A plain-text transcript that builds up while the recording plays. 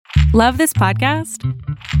Love this podcast?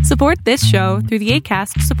 Support this show through the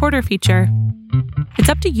Acast supporter feature. It's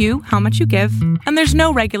up to you how much you give, and there's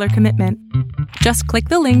no regular commitment. Just click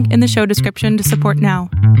the link in the show description to support now.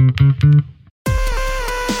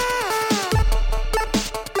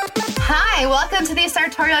 Hi, welcome to the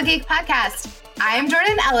Sartorial Geek Podcast. I am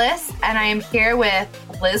Jordan Ellis, and I am here with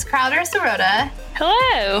Liz Crowder-Sirota.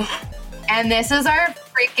 Hello. And this is our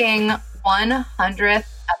freaking 100th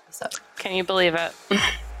episode. Can you believe it?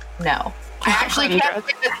 No. I actually can't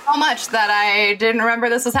believe it so much that I didn't remember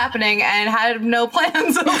this was happening and had no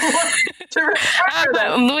plans of what to remember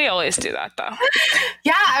them. We always do that, though.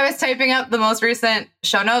 Yeah, I was typing up the most recent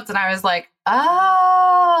show notes, and I was like,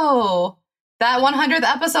 oh, that 100th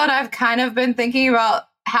episode I've kind of been thinking about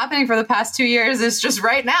happening for the past 2 years is just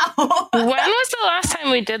right now. When was the last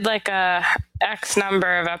time we did like a X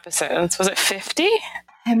number of episodes? Was it 50?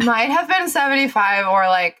 It might have been 75, or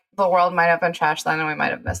like the world might have been trashed then and we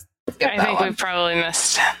might have missed. I think we probably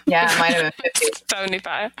missed. Yeah, it might have been 50.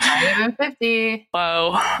 75. Might have been 50.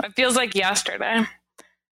 Whoa. It feels like yesterday.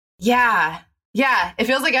 Yeah. Yeah. It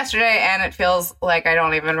feels like yesterday, and it feels like I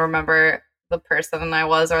don't even remember the person I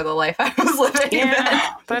was or the life I was living.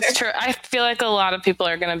 Yeah, that's true. I feel like a lot of people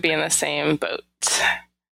are going to be in the same boat.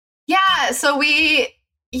 Yeah. So we,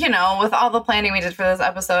 with all the planning we did for this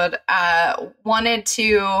episode, wanted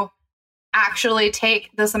to actually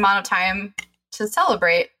take this amount of time to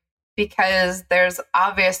celebrate, because there's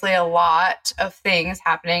obviously a lot of things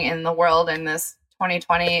happening in the world in this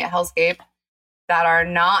 2020 hellscape that are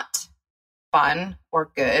not fun or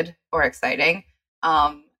good or exciting.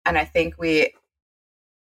 And I think we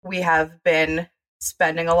have been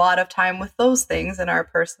spending a lot of time with those things in our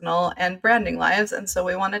personal and branding lives. And so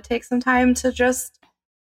we want to take some time to just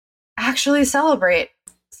actually celebrate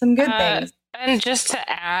some good things. And just to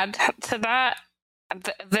add to that,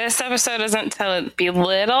 this episode isn't to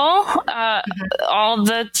belittle all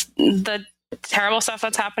the terrible stuff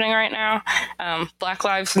that's happening right now. Black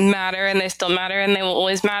lives matter, and they still matter, and they will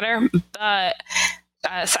always matter. But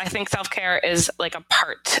I think self-care is like a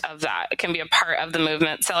part of that. It can be a part of the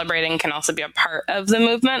movement. Celebrating can also be a part of the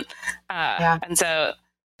movement. And so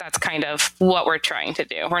that's kind of what we're trying to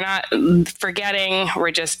do. We're not forgetting.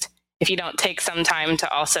 We're just, if you don't take some time to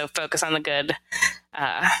also focus on the good,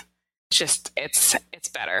 it's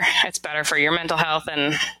better. It's better for your mental health.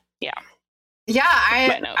 And yeah. Yeah,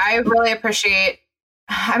 I really appreciate,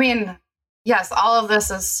 yes, all of this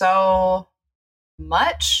is so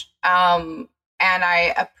much. And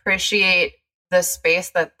I appreciate the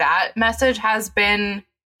space that message has been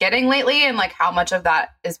getting lately, and like how much of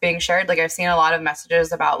that is being shared. Like I've seen a lot of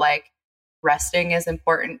messages about like resting is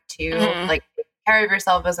important too, like taking care of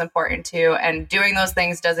yourself is important too. And doing those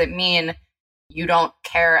things doesn't mean you don't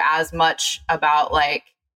care as much about like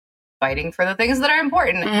fighting for the things that are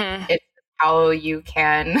important. It's how you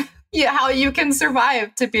can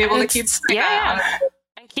survive to be able to keep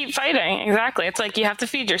and keep fighting. Exactly. It's like you have to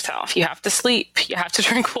feed yourself, you have to sleep, you have to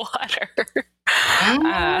drink water.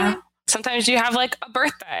 Sometimes you have like a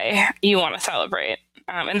birthday you want to celebrate,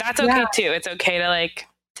 and that's okay too. It's okay to like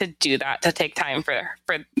to do that, to take time for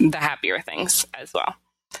the happier things as well.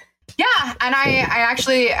 Yeah, and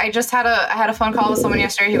I just had a phone call with someone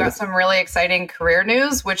yesterday who got some really exciting career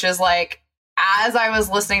news, which is like, as I was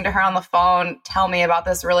listening to her on the phone tell me about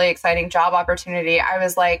this really exciting job opportunity, I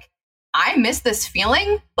was like, I miss this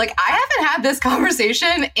feeling. Like I haven't had this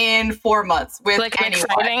conversation in 4 months with like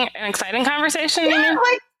anyone. An exciting conversation. Yeah, you mean?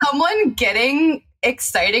 Like someone getting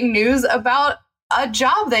exciting news about a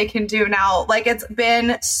job they can do now. Like it's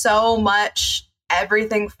been so much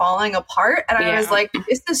everything falling apart, and I was like,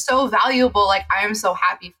 this is so valuable. Like I am so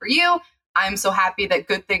happy for you. I'm so happy that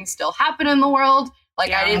good things still happen in the world.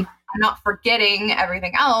 Like I'm not forgetting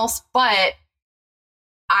everything else, but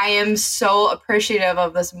I am so appreciative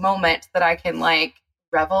of this moment that I can like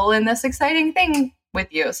revel in this exciting thing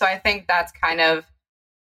with you. So I think that's kind of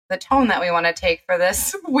the tone that we want to take for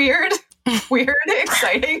this weird,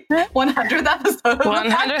 exciting 100th episode.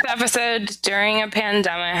 100th episode during a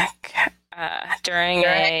pandemic, during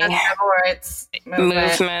a civil rights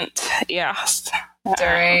movement. Yes.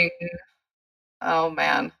 Oh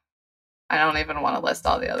man, I don't even want to list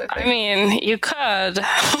all the other things. I mean, you could.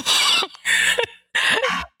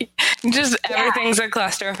 Just everything's a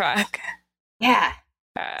clusterfuck. Yeah.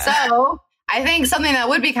 So I think something that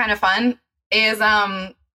would be kind of fun is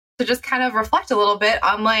to just kind of reflect a little bit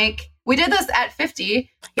on like, we did this at 50,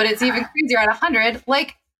 but it's even crazier at 100.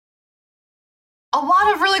 Like a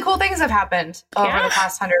lot of really cool things have happened over the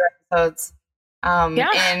past 100 episodes.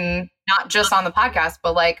 And not just on the podcast,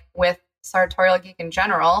 but like with Sartorial Geek in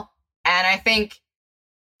general. And I think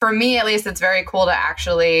for me at least, it's very cool to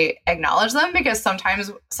actually acknowledge them, because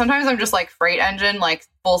sometimes I'm just like freight engine, like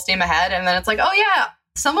full steam ahead, and then it's like, oh yeah,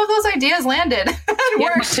 some of those ideas landed.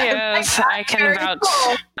 Yes, I can vouch.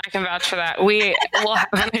 Cool. I can vouch for that. We will have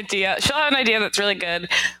an idea. She'll have an idea that's really good.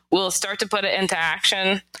 We'll start to put it into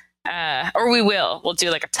action, or we'll do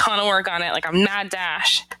like a ton of work on it, like a mad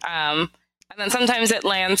dash. And then sometimes it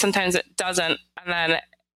lands, sometimes it doesn't, and then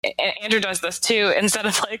Andrew does this too. Instead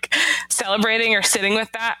of like celebrating or sitting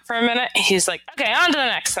with that for a minute, he's like, okay, on to the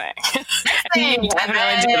next thing.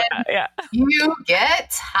 You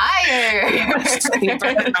get tired.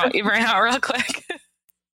 You burn out real quick.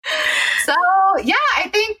 So yeah, I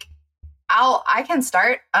think I can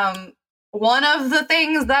start. One of the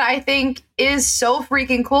things that I think is so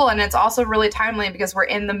freaking cool, and it's also really timely because we're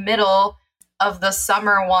in the middle of the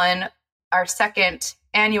summer one, our second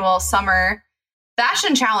annual summer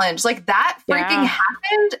fashion challenge. Like that freaking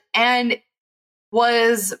happened and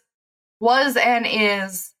was and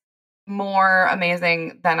is more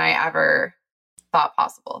amazing than I ever thought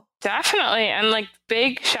possible. Definitely. And like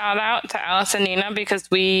big shout out to Alice and Nina,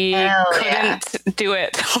 because we couldn't do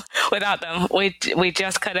it without them. We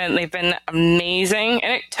just couldn't. They've been amazing,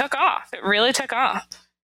 and it took off. It really took off.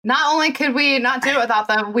 Not only could we not do it without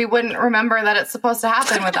them, we wouldn't remember that it's supposed to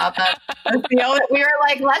happen without them. We were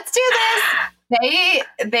like, let's do this.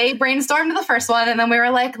 They brainstormed the first one, and then we were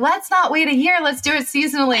like, let's not wait a year. Let's do it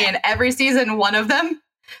seasonally. And every season, one of them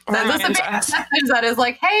sends us a big message that is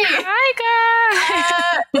like, hey, hi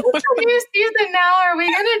guys. It's a new season now. Are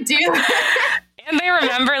we going to do this? And they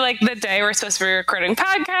remember like the day we're supposed to be recording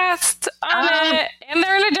podcasts on it. And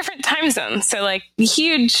they're in a different time zone. So like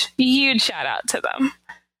huge shout out to them.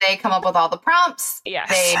 They come up with all the prompts. Yes.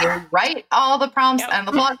 They write all the prompts and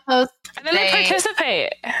the blog posts. And then they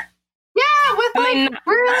participate. Yeah, with like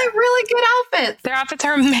really, really good outfits. Their outfits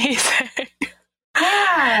are amazing.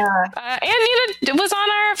 Yeah. And Nina was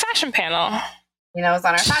on our fashion panel. Nina was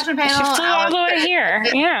on our fashion panel. She flew all the way here.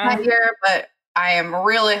 Yeah. But I am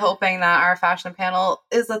really hoping that our fashion panel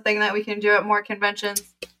is a thing that we can do at more conventions.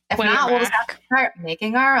 If not, we'll just have to start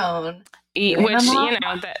making our own. Which, you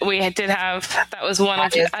know, that we did have, that was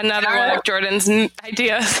another one of Jordan's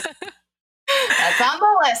ideas. That's on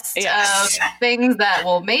the list of things that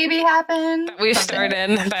will maybe happen. That we've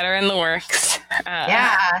started, that are in the works.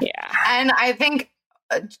 Yeah. And I think,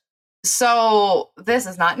 so this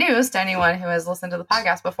is not news to anyone who has listened to the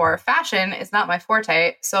podcast before. Fashion is not my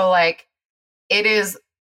forte. So like, it is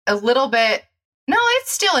a little bit,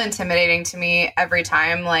 it's still intimidating to me every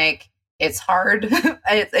time. Like, it's hard.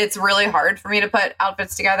 It's really hard for me to put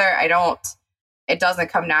outfits together. It doesn't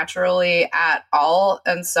come naturally at all.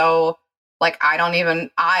 And so like,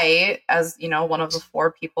 I, as you know, one of the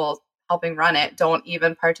 4 people helping run it, don't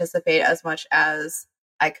even participate as much as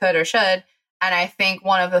I could or should. And I think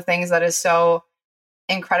one of the things that is so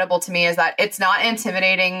incredible to me is that it's not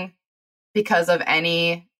intimidating because of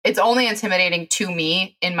it's only intimidating to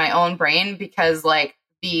me in my own brain, because like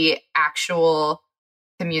the actual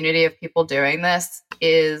community of people doing this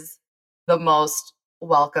is the most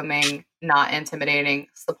welcoming, not intimidating,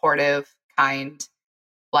 supportive, kind.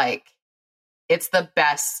 Like, it's the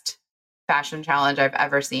best fashion challenge I've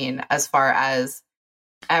ever seen, as far as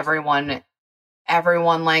everyone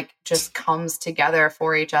like just comes together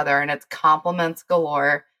for each other, and it's compliments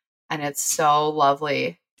galore, and it's so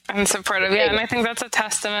lovely and supportive. Yeah, and I think that's a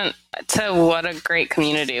testament to what a great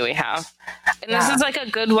community we have. And this is like a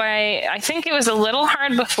good way. I think it was a little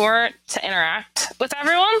hard before to interact with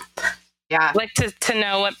everyone. Yeah. Like to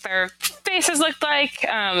know what their faces looked like.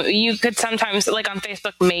 You could sometimes, like on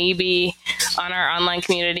Facebook, maybe, on our online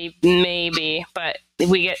community, maybe, but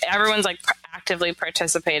everyone's like actively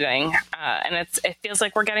participating. And it feels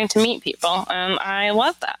like we're getting to meet people. And I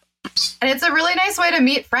love that. And it's a really nice way to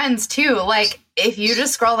meet friends too. Like, if you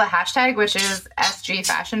just scroll the hashtag, which is SG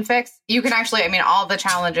Fashion Fix, you can actually, all the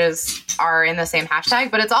challenges are in the same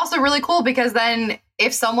hashtag, but it's also really cool because then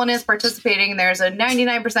if someone is participating, there's a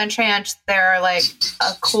 99% chance they're like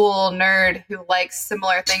a cool nerd who likes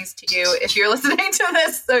similar things to you if you're listening to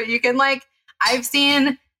this. So you can I've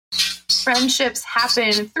seen friendships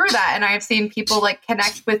happen through that, and I've seen people like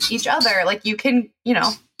connect with each other. Like, you can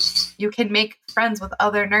make friends with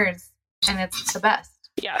other nerds, and it's the best.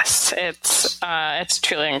 Yes, it's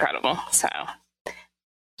truly incredible. So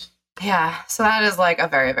yeah, so that is like a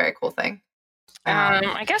very, very cool thing.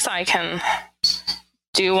 I guess I can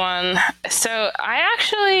do one. So I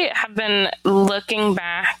actually have been looking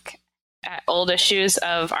back at old issues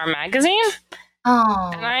of our magazine.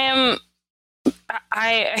 Oh, and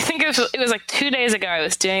I think it was like 2 days ago I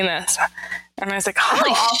was doing this, and I was like,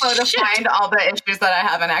 holy also shit. To find all the issues that I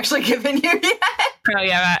haven't actually given you yet. Oh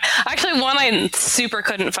yeah, that. Actually, one I super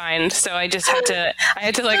couldn't find, so I just had to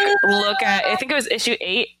like look at. I think it was issue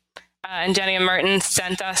 8, and Jenny and Martin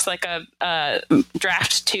sent us like a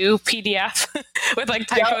draft 2 PDF with like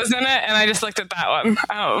typos in it, and I just looked at that one.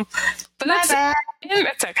 But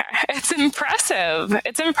it's okay. It's impressive.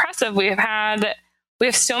 It's impressive. We have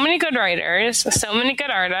so many good writers, so many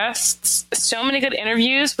good artists, so many good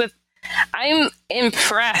interviews with. I'm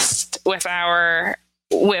impressed with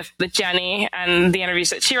the Jenny and the interviews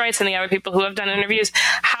that she writes and the other people who have done interviews.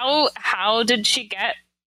 How did she get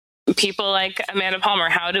people like Amanda Palmer?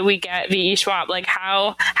 How did we get V.E. Schwab? Like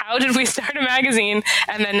how did we start a magazine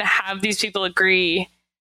and then have these people agree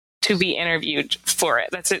to be interviewed for it?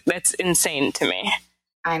 That's insane to me.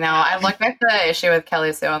 I know. I look at the issue with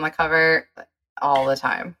Kelly Sue on the cover all the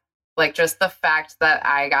time. Like just the fact that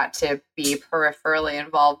I got to be peripherally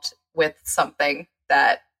involved with something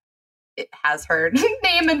that it has her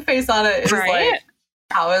name and face on it is like,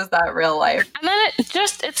 how is that real life? And then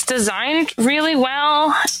it's designed really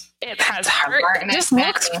well. It has heart. It just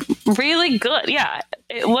looks really good. Yeah,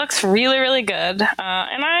 it looks really, really good.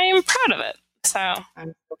 And I'm proud of it. So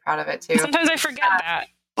I'm so proud of it too. Sometimes I forget that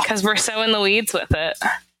because we're so in the weeds with it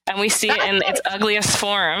and we see it in its ugliest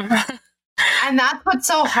form. And that's what's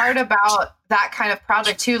so hard about that kind of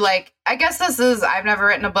project too. Like, I guess I've never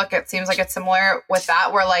written a book. It seems like it's similar with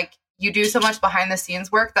that, where like you do so much behind the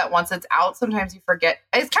scenes work that once it's out, sometimes you forget.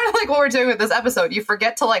 It's kind of like what we're doing with this episode. You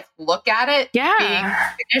forget to like look at it being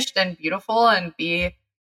finished and beautiful and be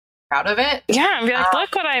proud of it. Yeah. And be like,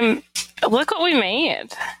 look what we made.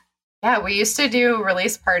 Yeah, we used to do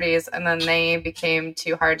release parties and then they became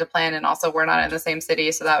too hard to plan. And also we're not in the same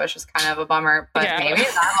city. So that was just kind of a bummer. But maybe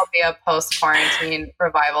that'll be a post-quarantine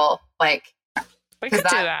revival. Like, we could do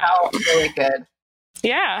that. Felt really good.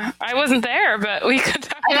 Yeah, I wasn't there, but we could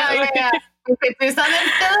definitely. We could do something in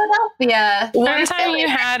Philadelphia. One time you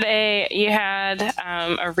had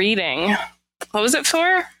a reading. What was it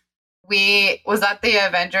for? Was that the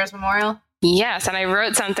Avengers Memorial? Yes, and I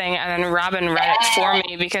wrote something, and then Robin read it for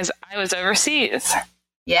me because I was overseas.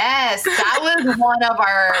 Yes, that was one of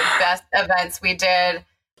our best events we did.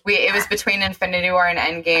 It was between Infinity War and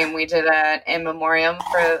Endgame. We did an in memoriam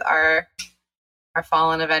for our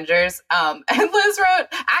fallen Avengers. And Liz wrote,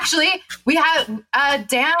 actually, we had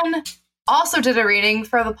Dan also did a reading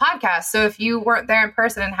for the podcast. So if you weren't there in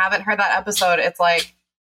person and haven't heard that episode, it's like,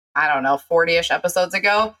 I don't know, 40-ish episodes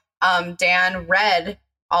ago. Dan read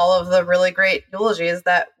all of the really great eulogies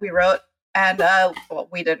that we wrote. And,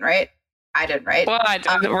 we didn't write. I didn't write. Well,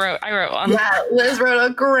 I wrote one. Yeah, Liz wrote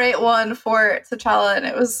a great one for T'Challa, and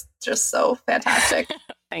it was just so fantastic.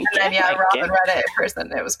 Thank you. Robin read it in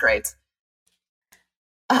person. It was great.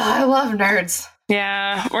 I love nerds.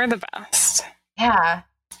 Yeah, we're the best. Yeah.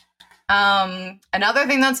 Another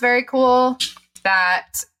thing that's very cool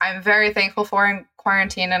that I'm very thankful for in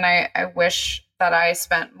quarantine, and I wish that I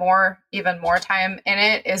spent even more time in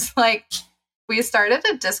it, is like we started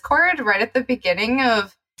a Discord right at the beginning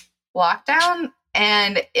of lockdown,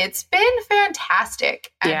 and it's been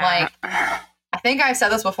fantastic. And like, I think I've said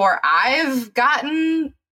this before, I've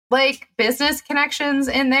gotten like business connections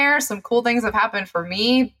in there. Some cool things have happened for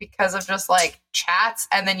me because of just like chats,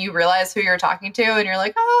 and then you realize who you're talking to and you're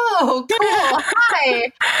like, oh, cool.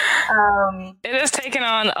 Hi. It has taken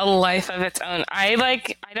on a life of its own. I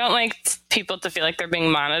don't like people to feel like they're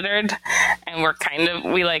being monitored, and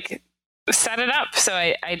we like set it up. So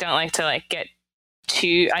I don't like to like get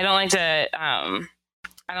too, I don't like to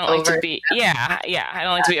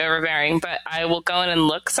be overbearing, but I will go in and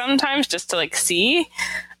look sometimes just to like see.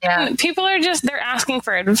 Yeah. And people are they're asking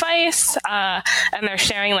for advice, and they're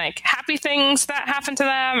sharing like happy things that happen to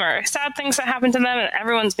them or sad things that happen to them, and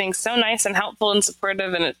everyone's being so nice and helpful and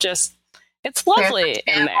supportive, and it's lovely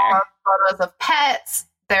in there. Photos of pets.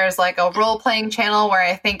 There's like a role-playing channel where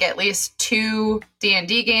I think at least 2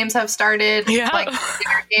 D&D games have started. Yeah. Like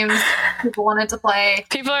games people wanted to play.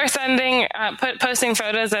 People are sending, posting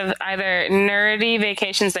photos of either nerdy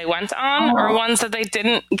vacations they went on or ones that they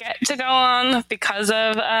didn't get to go on because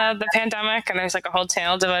of the pandemic. And there's like a whole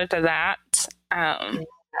channel devoted to that.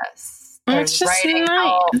 Yes. It's just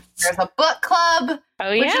nice. There's a book club.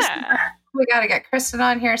 Oh, yeah. We got to get Kristen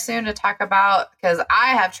on here soon to talk about, because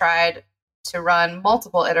I have tried to run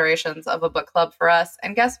multiple iterations of a book club for us.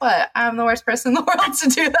 And guess what? I'm the worst person in the world to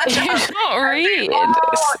do that job. You don't read.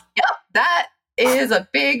 Yep, that is a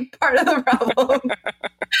big part of the problem.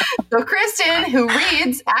 So Kristen, who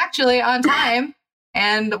reads actually on time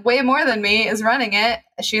and way more than me, is running it.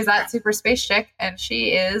 She's at Super Space Chick, and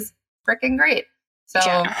she is freaking great. So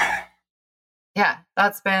yeah,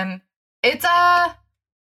 that's been, it's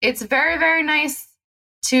very, very nice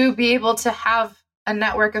to be able to have a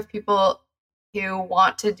network of people who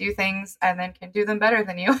want to do things and then can do them better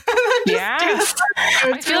than you. Yes.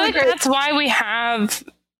 I feel like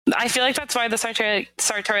that's why the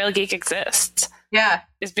Sartorial Geek exists. Yeah.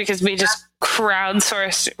 Is because we just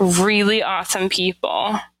crowdsource really awesome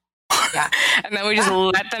people. Yeah. And then we just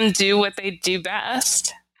let them do what they do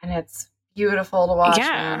best. And it's beautiful to watch.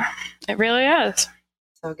 Yeah. Man. It really is.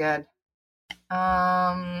 So good.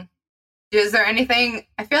 Is there anything?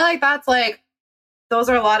 I feel like that's like, those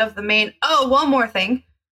are a lot of the main. Oh, one more thing.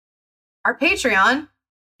 Our Patreon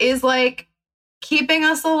is like keeping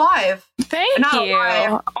us alive. Thank you.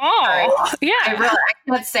 Alive. Oh, yeah. I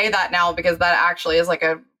can't say that now because that actually is like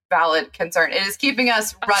a valid concern. It is keeping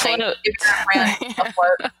us running, keeping our brand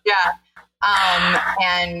afloat. Yeah.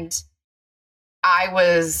 And I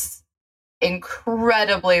was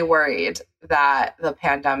incredibly worried that the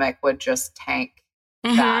pandemic would just tank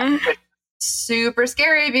that. Which is super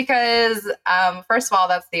scary because, first of all,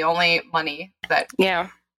 that's the only money that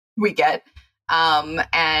we get.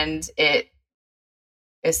 And it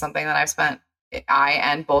is something that I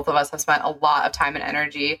and both of us have spent a lot of time and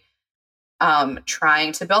energy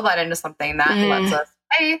trying to build that into something that lets us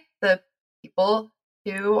pay the people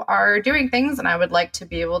who are doing things. And I would like to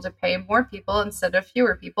be able to pay more people instead of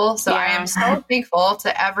fewer people. So I am so thankful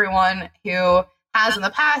to everyone who has in the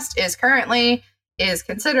past, is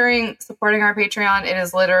considering supporting our Patreon. It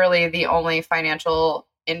is literally the only financial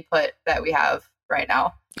input that we have right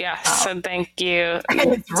now. Yes, so thank you.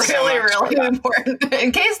 It's really, really important.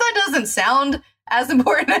 In case that doesn't sound as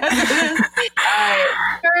important as it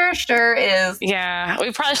is, sure is. Yeah,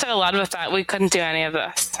 we probably should have led with that. We couldn't do any of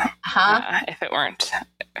this if it weren't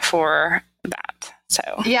for that. So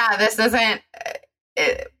yeah, this isn't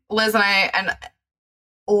Liz and I and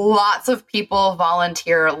lots of people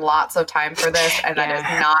volunteer lots of time for this, and that is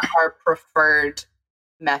not our preferred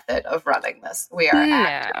method of running this. We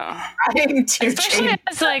are trying to especially change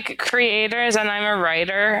as like creators, and I'm a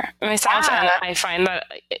writer myself, and I find that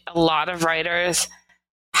a lot of writers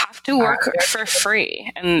have to work for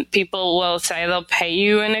free, and people will say they'll pay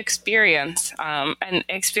you an experience, and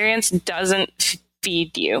experience doesn't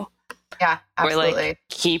feed you. Yeah, absolutely. Or like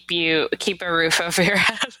keep a roof over your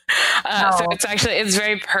head. So it's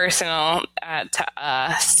very personal to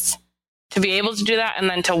us to be able to do that, and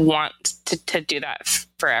then to want to do that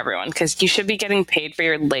for everyone, because you should be getting paid for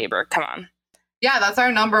your labor. Come on. Yeah, that's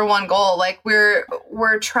our number one goal. Like we're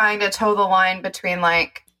trying to toe the line between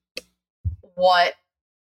like what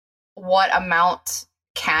amount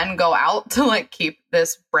can go out to like keep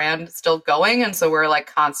this brand still going, and so we're like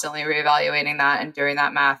constantly reevaluating that and doing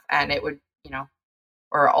that math, and it would,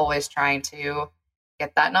 we're always trying to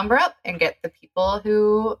get that number up and get the people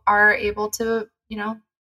who are able to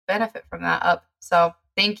benefit from that up. So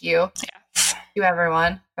thank you to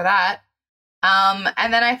everyone for that.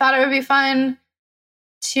 And then I thought it would be fun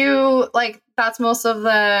to like, that's most of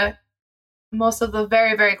the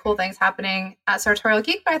very, very cool things happening at Sartorial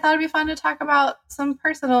Geek, but I thought it'd be fun to talk about some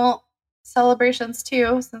personal celebrations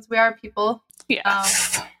too, since we are people.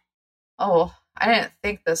 Yes. I didn't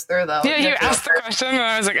think this through though. Yeah, you asked the question and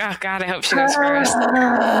I was like, oh God, I hope she goes first.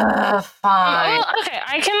 Fine. Well, okay,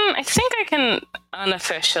 I think I can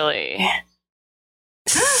unofficially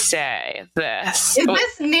say this. Is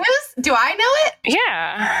this news? Do I know it?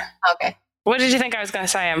 Yeah. Okay. What did you think I was going to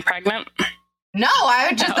say? I'm pregnant? No,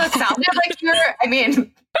 that sounded like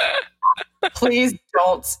please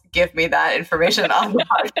don't give me that information on the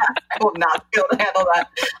podcast. I will not be able to handle that.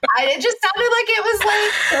 It just sounded like it was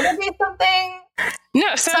like going to be something.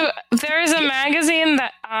 No, so there's a magazine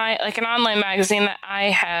that an online magazine that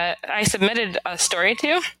I submitted a story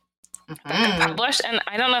to that I published, and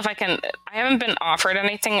I don't know if I haven't been offered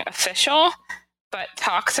anything official, but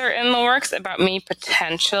talks are in the works about me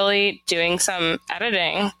potentially doing some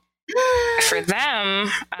editing for them.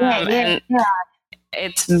 And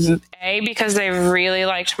it's A, because they really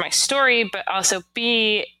liked my story, but also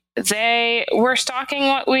B, they were stalking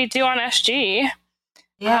what we do on SG.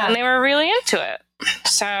 Yeah. And they were really into it.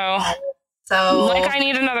 So I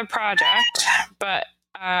need another project, but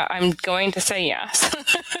I'm going to say yes.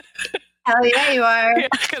 Hell yeah, you are.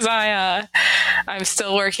 Because I'm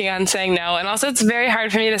still working on saying no. And also it's very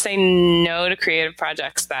hard for me to say no to creative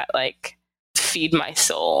projects that like feed my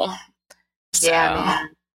soul. So, man.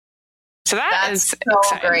 So that's so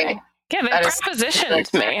exciting. Great. Yeah, they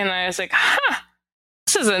propositioned me and I was like,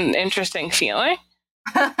 this is an interesting feeling.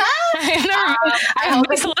 I've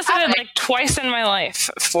been solicited like twice in my life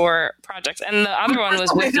for projects, and the other one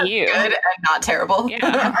was with you. Good and not terrible.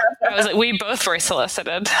 Yeah, I was like, we both were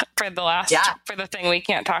solicited for the for the thing we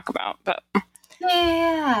can't talk about, but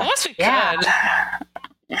unless we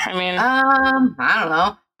could. I mean, I don't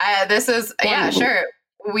know. This is sure.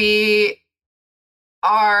 We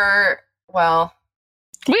are. Well,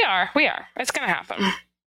 we are. It's gonna happen.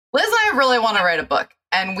 Liz and I really want to write a book,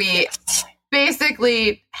 and we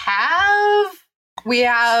basically have. We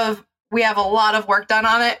have a lot of work done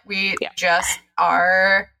on it. We just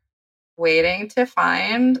are waiting to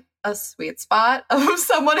find a sweet spot of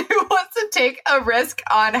someone who wants to take a risk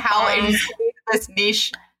on how insane this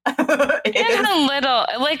niche is. And how little,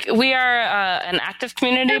 like, we are an active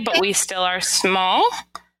community, but we still are small.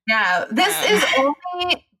 Yeah, this is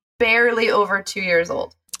only barely over 2 years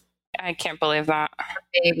old. I can't believe that.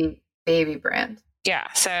 Baby brand.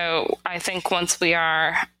 Yeah, so I think once we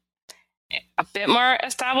are a bit more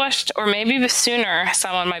established, or maybe sooner,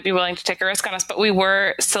 someone might be willing to take a risk on us. But we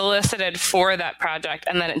were solicited for that project,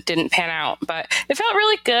 and then it didn't pan out. But it felt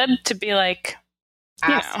really good to be like,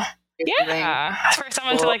 for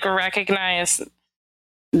someone to like recognize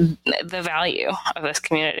the value of this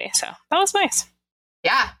community. So that was nice.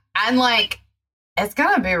 Yeah, and like it's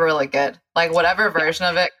gonna be really good. Like whatever version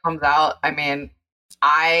of it comes out, I mean,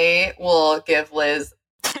 I will give Liz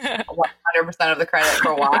 100% of the credit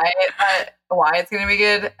for why it's going to be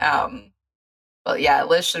good. But yeah,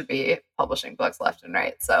 Liz should be publishing books left and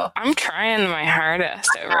right. So I'm trying my hardest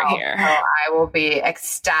over here. So I will be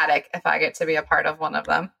ecstatic if I get to be a part of one of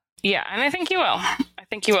them. Yeah, and I think you will.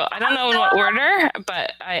 I don't know in what order,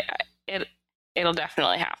 but it'll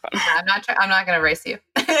definitely happen. I'm not going to race you.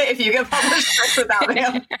 If you get published first without me,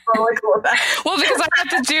 I'm totally cool with that. Well, because I have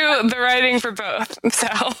to do the writing for both, so.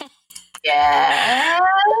 Yes.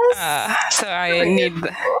 So I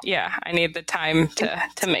need the time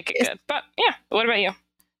to make it good. But yeah, what about you?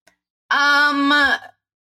 I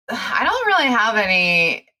don't really have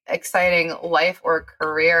any exciting life or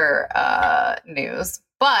career news,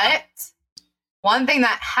 but one thing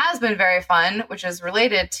that has been very fun, which is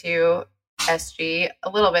related to SG a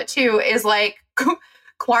little bit too, is like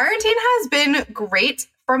quarantine has been great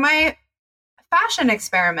for my fashion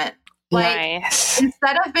experiment. Like, nice.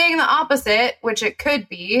 Instead of being the opposite, which it could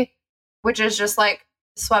be, which is just like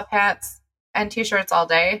sweatpants and t-shirts all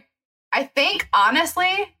day, I think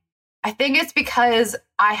it's because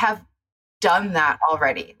I have done that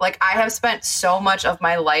already. Like, I have spent so much of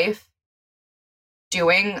my life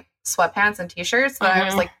doing sweatpants and t-shirts that I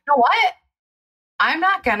was like, you know what? I'm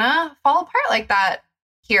not gonna fall apart like that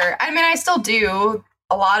here. I mean, I still do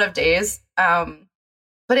a lot of days,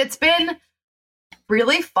 but it's been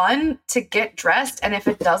really fun to get dressed, and if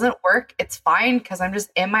it doesn't work, it's fine because I'm just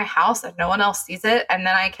in my house and no one else sees it, and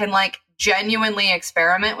then I can like genuinely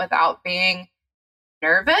experiment without being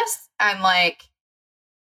nervous, and like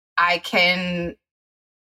I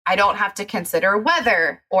don't have to consider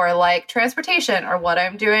weather or like transportation or what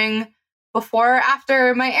I'm doing before or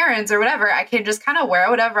after my errands or whatever. I can just kind of wear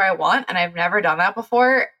whatever I want, and I've never done that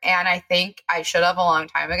before, and I think I should have a long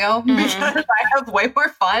time ago because I have way more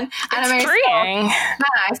fun. It's freeing.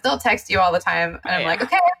 I still text you all the time, and I'm like,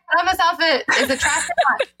 okay, put on this outfit. Is it trash or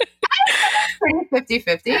not? Pretty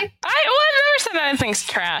 50-50. I've never said anything's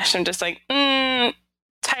trash. I'm just like,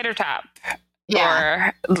 tighter top.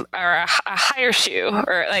 Yeah. Or a higher shoe.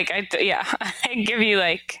 Or like, I give you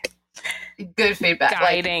like good feedback.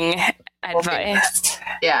 Guiding advice.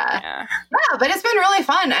 Yeah, but it's been really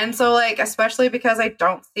fun. And so like, especially because I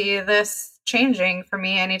don't see this changing for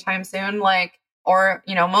me anytime soon, like, or,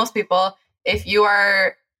 you know, most people, if you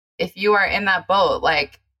are in that boat,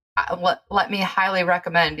 like, let me highly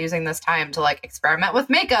recommend using this time to like experiment with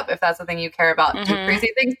makeup if that's something you care about. Do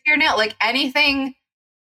crazy things to your nail, like anything.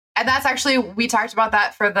 And that's actually, we talked about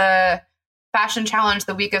that for the fashion challenge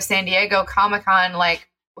the week of San Diego Comic-Con. Like,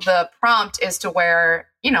 the prompt is to wear,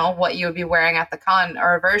 you know, what you would be wearing at the con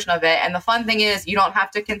or a version of it. And the fun thing is you don't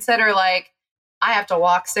have to consider like, I have to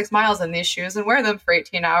walk 6 miles in these shoes and wear them for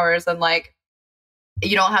 18 hours. And like,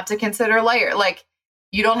 you don't have to consider layer, like,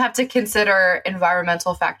 you don't have to consider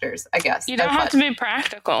environmental factors, I guess. You don't have to be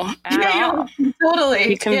practical at all. Totally.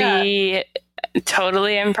 You can be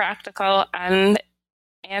totally impractical and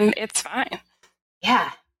it's fine.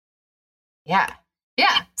 Yeah.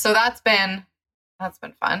 So that's been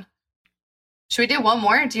fun. Should we do one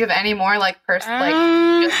more? Do you have any more like just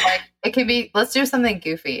like it can be, let's do something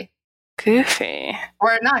goofy. Goofy.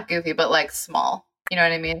 Or not goofy, but like small. You know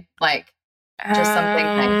what I mean? Like just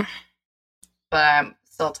something but I'm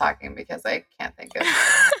still talking because I can't think of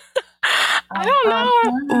I don't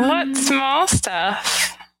know what small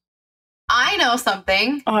stuff. I know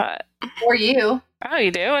something. What? For you. Oh,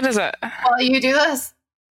 you do? What is it? Well, you do this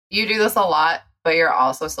a lot, but you're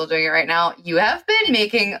also still doing it right now. You have been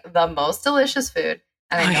making the most delicious food.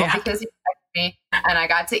 And I know because you texted me, and I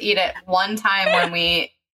got to eat it one time when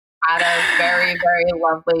we had a very, very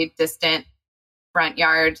lovely, distant front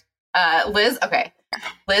yard. Liz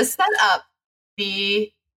set up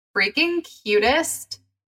the freaking cutest.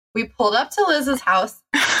 We pulled up to Liz's house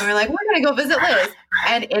and we're like, we're going to go visit Liz.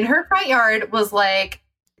 And in her front yard was like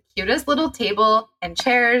the cutest little table and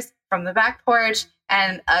chairs from the back porch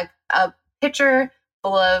and a pitcher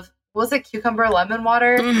full of, was it cucumber lemon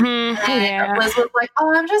water? Mm-hmm. And Liz was like,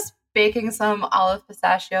 oh, I'm just baking some olive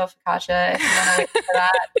pistachio focaccia if you want to wait for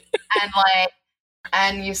that.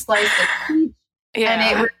 And you slice the peach. Yeah.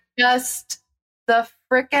 And it was just the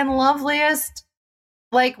freaking loveliest.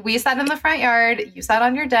 Like, we sat in the front yard, you sat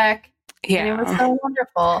on your deck, and it was so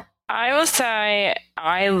wonderful. I will say,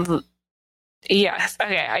 yes,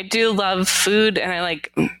 okay, I do love food, and I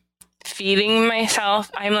like feeding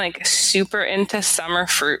myself. I'm like super into summer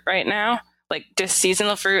fruit right now, like just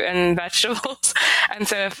seasonal fruit and vegetables. And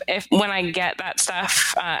so if when I get that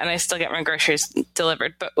stuff, and I still get my groceries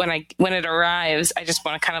delivered, but when it arrives, I just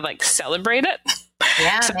want to kind of like celebrate it.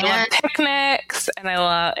 Yeah, so man. I love picnics, and I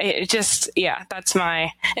love it. Just that's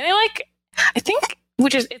my, and I think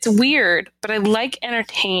it's weird, but I like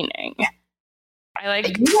entertaining. I like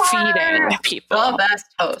feeding people. The best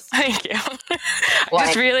host. Thank you.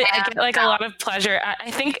 I get like a lot of pleasure.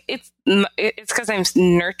 I think it's because I'm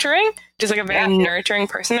nurturing, just like a very nurturing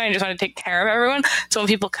person. I just want to take care of everyone. So when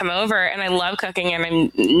people come over, and I love cooking,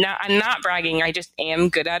 and I'm not bragging. I just am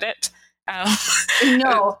good at it.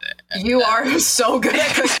 No, you are so good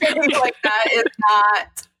at cooking. Like, that is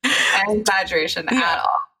not an exaggeration at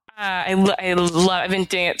all. I've been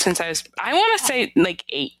doing it since I want to say like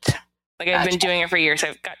 8. Like, I've been doing it for years.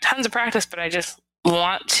 I've got tons of practice, but I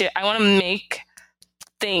want to make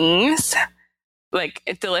things, like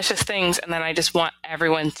delicious things, and then I just want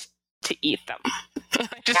everyone to eat them.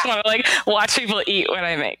 I just want to like watch people eat what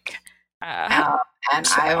I make. And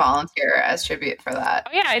I volunteer as tribute for that.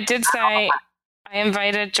 Oh yeah, I did say I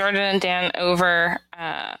invited Jordan and Dan over,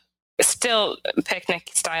 still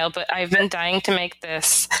picnic style, but I've been dying to make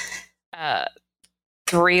this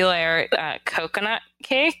 3-layer coconut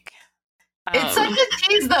cake. It's such a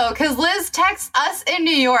tease, though, because Liz texts us in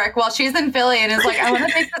New York while she's in Philly and is like, I want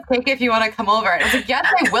to make this cake if you want to come over. And I was like, yes,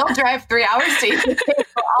 I will drive 3 hours to eat this cake,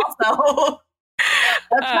 but also...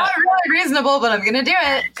 That's not really reasonable, but I'm going to do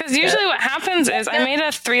it. Because usually what happens is I made a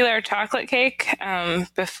 3-layer chocolate cake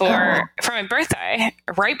for my birthday,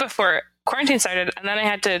 right before quarantine started. And then I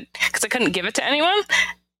had to, because I couldn't give it to anyone.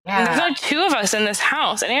 Yeah. And there's only 2 of us in this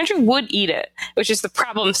house. And Andrew would eat it, which is the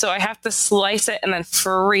problem. So I have to slice it and then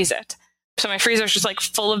freeze it. So my freezer is just like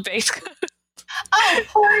full of baked goods. Oh,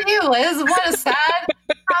 poor you, Liz. What a sad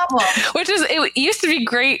problem. It used to be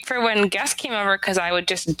great for when guests came over because I would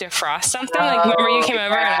just defrost something. Like, remember you came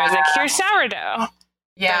over and I was like, here's sourdough.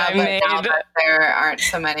 Yeah, but now that there aren't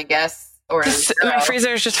so many guests. My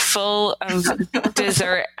freezer is just full of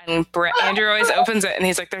dessert and bread. Andrew always opens it and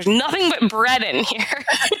he's like, there's nothing but bread in here.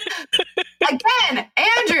 Again,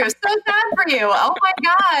 Andrew, so sad for you. Oh my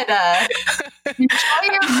God. Enjoy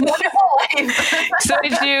your wonderful life. So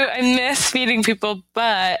I miss feeding people,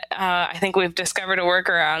 but I think we've discovered a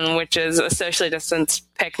workaround, which is a socially distanced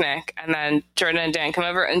picnic. And then Jordan and Dan come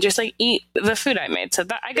over and just like eat the food I made. So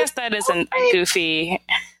I guess that is a goofy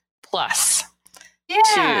plus.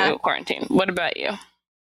 To quarantine. What about you?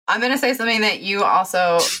 I'm going to say something that you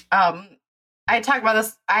also, I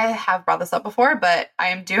have brought this up before, but I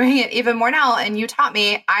am doing it even more now. And you taught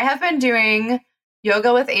me. I have been doing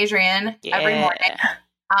yoga with Adrian every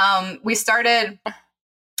morning. We started,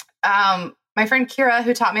 my friend Kira,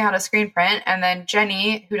 who taught me how to screen print, and then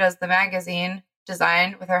Jenny, who does the magazine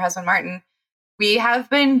design with her husband, Martin.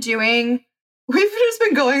 We've just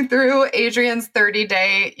been going through Adrian's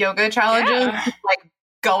 30-day yoga challenges, like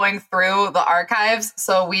going through the archives.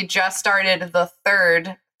 So we just started the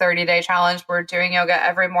 3rd 30-day challenge. We're doing yoga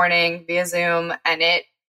every morning via Zoom. And it,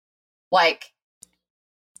 like,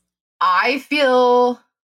 I feel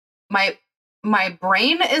my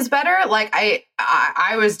brain is better. Like,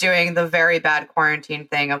 I was doing the very bad quarantine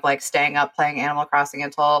thing of like staying up playing Animal Crossing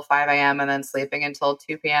until 5 a.m. and then sleeping until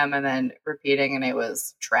 2 p.m. and then repeating. And it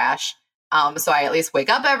was trash. So I at least wake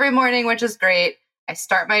up every morning, which is great. I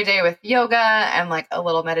start my day with yoga and like a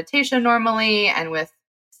little meditation normally, and with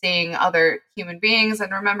seeing other human beings and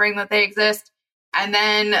remembering that they exist. And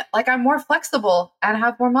then like I'm more flexible and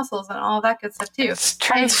have more muscles and all that good stuff too. It's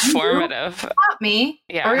transformative. Taught me,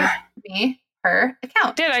 her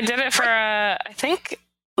account. I did it for I think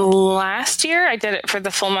last year. I did it for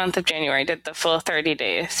the full month of January. I did the full 30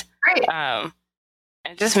 days. Great.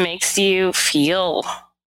 It just makes you feel.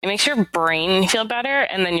 It makes your brain feel better,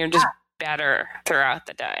 and then you're just better throughout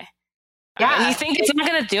the day. Yeah. And you think it's not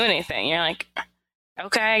going to do anything. You're like,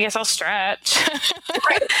 okay, I guess I'll stretch.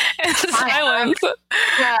 In silence.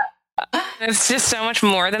 Yeah. It's just so much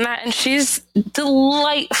more than that. And she's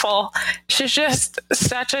delightful. She's just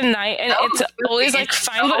such a night. And it's always like,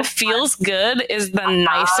 find what feels good is the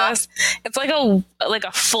nicest. It's like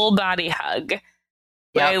a full body hug.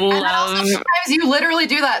 Yep. I love. And also, sometimes you literally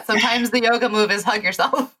do that. Sometimes the yoga move is hug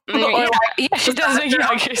yourself. Yeah, she does make you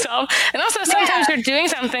hug yourself. And also sometimes you're doing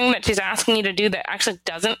something that she's asking you to do that actually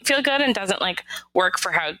doesn't feel good and doesn't like work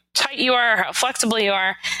for how tight you are or how flexible you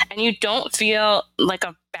are, and you don't feel like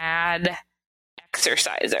a bad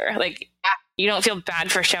exerciser. Like you don't feel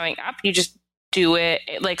bad for showing up. You just do it.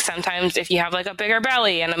 Like sometimes if you have like a bigger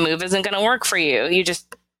belly and a move isn't going to work for you,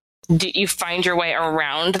 you find your way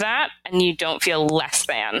around that and you don't feel less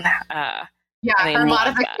than. Her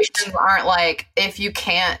modifications aren't like, if you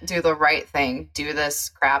can't do the right thing, do this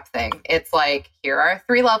crap thing. It's like, here are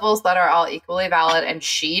 3 levels that are all equally valid, and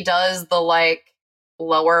she does the like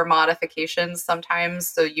lower modifications sometimes,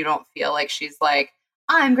 so you don't feel like she's like,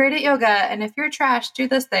 I'm great at yoga, and if you're trash, do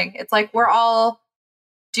this thing. It's like, we're all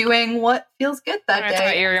doing what feels good that day. I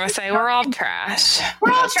thought you were going to say, we're all trash.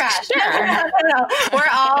 We're all trash. Sure. No. We're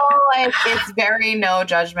all like, it's very no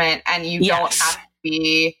judgment, and you don't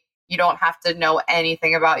have to know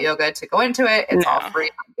anything about yoga to go into it. It's all free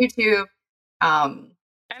on YouTube.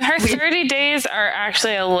 And her 30 days are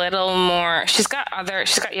actually a little more. She's got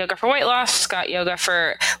yoga for weight loss. She's got yoga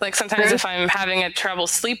for, like, sometimes if I'm having a trouble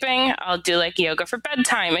sleeping, I'll do like yoga for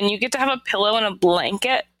bedtime, and you get to have a pillow and a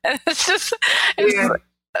blanket. It's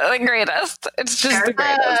the greatest. It's just the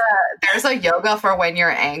greatest. There's a yoga for when you're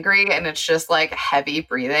angry, and it's just like heavy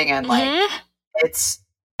breathing and like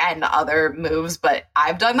and other moves, but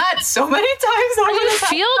I've done that so many times. You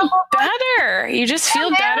feel better. You just feel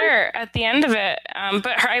better at the end of it.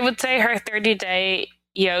 But I would say her 30-day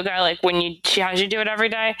yoga, like when she has you do it every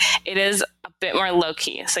day, it is a bit more low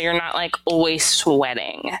key. So you're not like always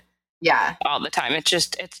sweating. Yeah. All the time. It's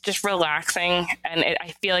just relaxing, and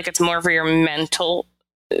I feel like it's more for your mental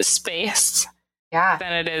space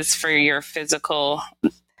than it is for your physical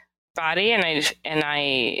body, and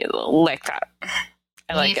I like that.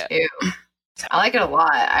 I like it too. So. I like it a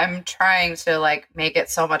lot. I'm trying to like make it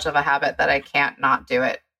so much of a habit that I can't not do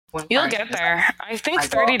it. You'll get there. I think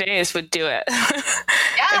 30 days would do it.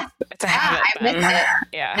 Yeah. It's a habit. I miss it.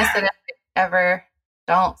 Yeah. Miss it if I ever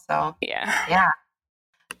don't. So yeah.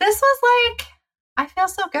 This was like, I feel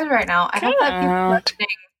so good right now. I hope that people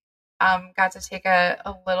listening got to take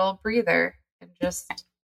a little breather and just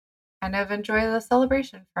kind of enjoy the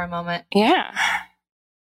celebration for a moment. Yeah.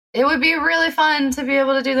 It would be really fun to be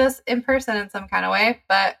able to do this in person in some kind of way,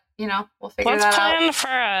 but we'll figure that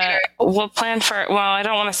out. We'll plan for, well, I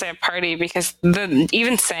don't want to say a party because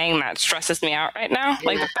even saying that stresses me out right now.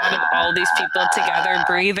 Like the thought of all these people together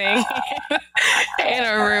breathing in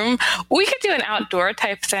a room. We could do an outdoor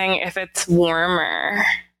type thing if it's warmer.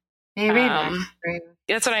 Maybe next spring.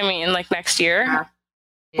 That's what I mean. Like next year,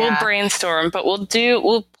 Yeah. we'll brainstorm, but we'll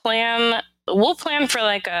plan for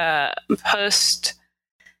like a post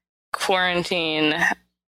quarantine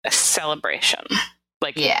celebration,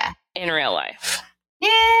 like in real life.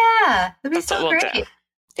 Yeah, that'd be so great.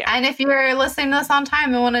 Yeah. And if you're listening to this on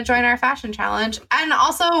time and want to join our fashion challenge, and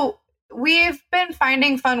also we've been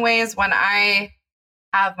finding fun ways when I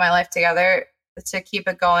have my life together to keep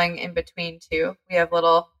it going in between too. We have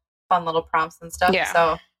fun little prompts and stuff. Yeah.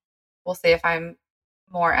 So we'll see if I'm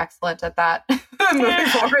more excellent at that moving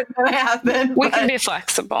forward than I have been. We can be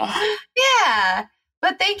flexible. Yeah.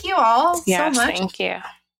 But thank you all so much. Thank you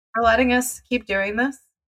for letting us keep doing this.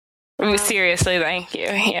 Seriously, thank you.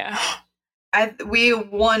 Yeah. We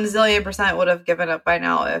 1,000,000,000% would have given up by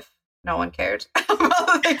now if no one cared.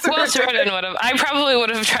 Well, Jordan would have. I probably would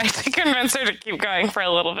have tried to convince her to keep going for a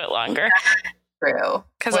little bit longer. True.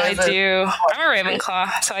 Because I'm a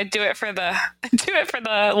Ravenclaw, so I do it for the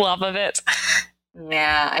love of it.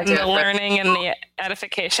 Yeah, I do. The learning and the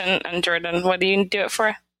edification. And Jordan, what do you do it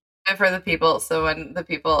for? For the people, so when the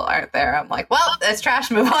people aren't there, I'm like, well, it's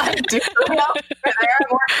trash, move on.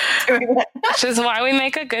 Which is why we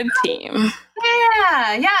make a good team.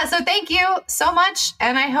 Yeah. So thank you so much,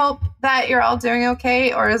 and I hope that you're all doing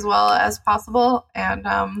okay or as well as possible, and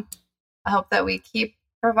I hope that we keep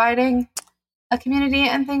providing a community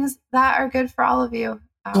and things that are good for all of you.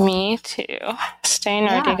 Me too. Stay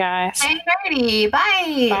nerdy, guys. Stay nerdy.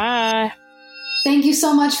 Bye. Bye. Thank you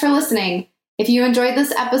so much for listening. If you enjoyed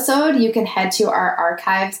this episode, you can head to our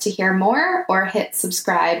archives to hear more or hit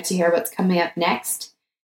subscribe to hear what's coming up next.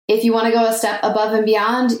 If you want to go a step above and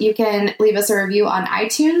beyond, you can leave us a review on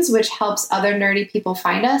iTunes, which helps other nerdy people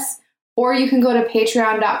find us, Or you can go to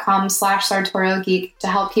patreon.com/sartorialgeek to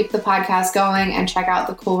help keep the podcast going and check out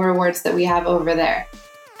the cool rewards that we have over there.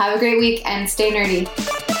 Have a great week and stay nerdy.